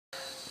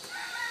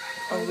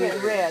They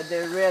get red.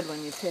 They're red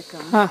when you pick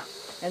them. Huh.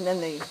 And then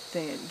they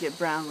get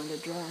brown when they're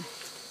dry.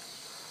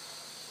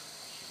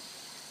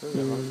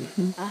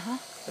 Uh-huh.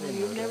 Well,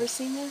 you've never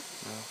seen that?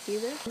 No.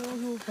 Either?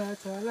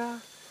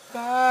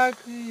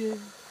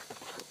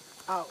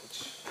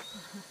 Ouch.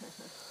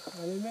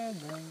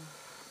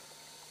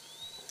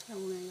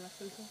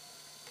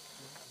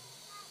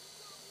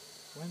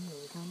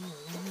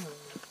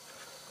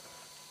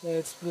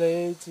 Let's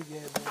play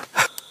together.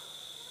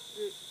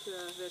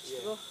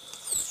 Vegetable.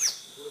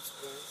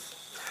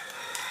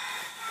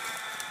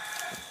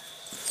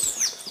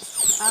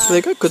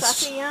 They got good.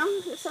 Sasayam?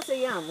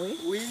 Sasayam, oui?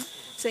 Oui.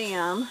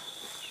 Sayam.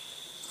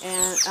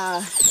 And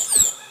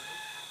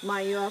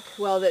mayok.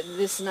 Well,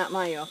 this is not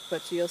mayok,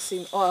 but you'll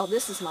see. Oh,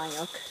 this is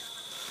mayok.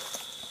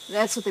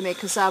 That's what they make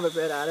cassava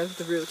bread out of,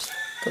 the root.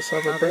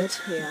 Cassava bread?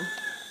 Yeah.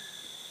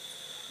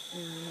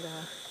 And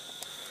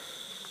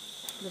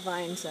the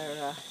vines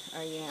are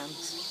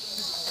yams.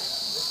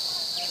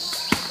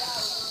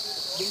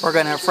 We're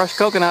gonna have fresh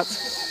coconuts.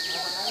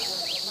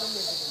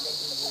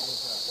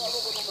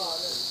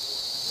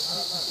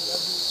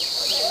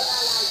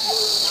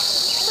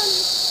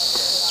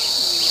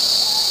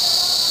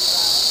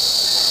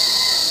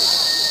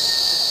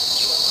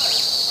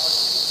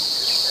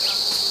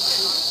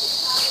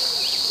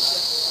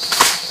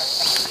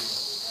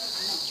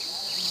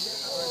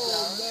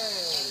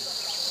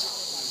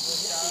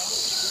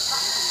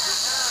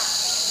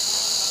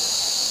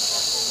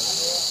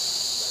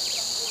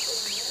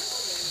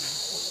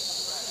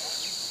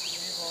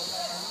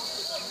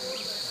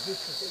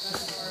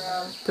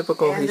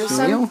 Typical Haitian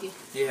meal.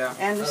 Yeah.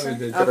 Anderson?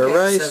 Bit of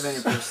rice.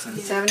 70%.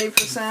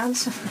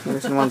 70%?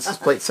 Anderson wants his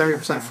plate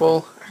 70%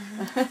 full.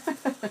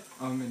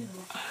 How many?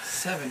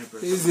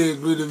 70%. Is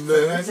it good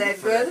man? Is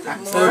that good?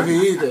 Heavy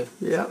either.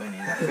 Yeah.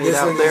 Meat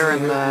out there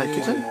in the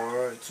kitchen.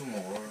 Two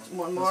more.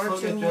 One more,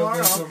 two more,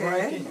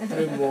 okay.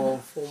 3 more,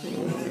 4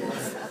 more.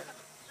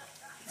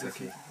 It's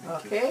okay.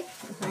 Okay?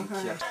 Thank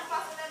you.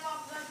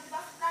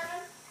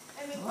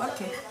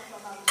 Okay.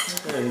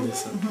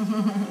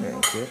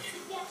 Thank you.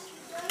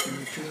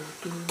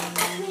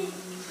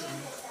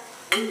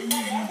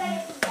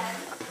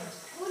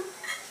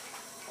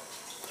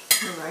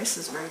 The rice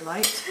is very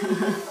light.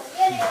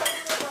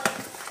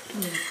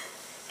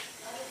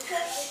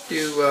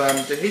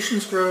 Do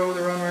Haitians grow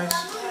their own rice?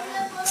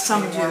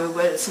 Some do,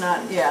 but it's not,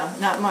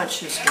 not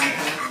much is grown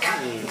here.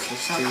 Okay?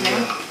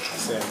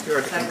 Is that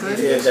good?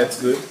 Yeah, that's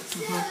good.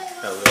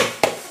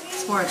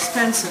 It's more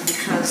expensive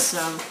because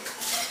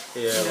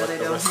they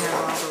don't have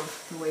all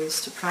the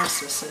ways to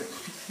process it,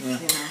 you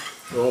know.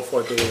 Non,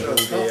 faut que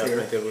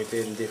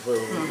des fois,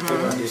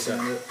 ça.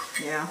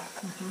 Yeah.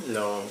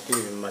 Non, qui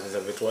m'a dit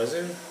avec 3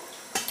 heures.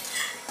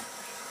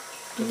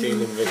 Quand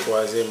il est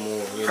 3 heures,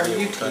 mon vieux,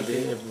 il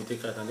attendait,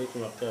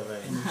 il m'a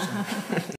travaillé.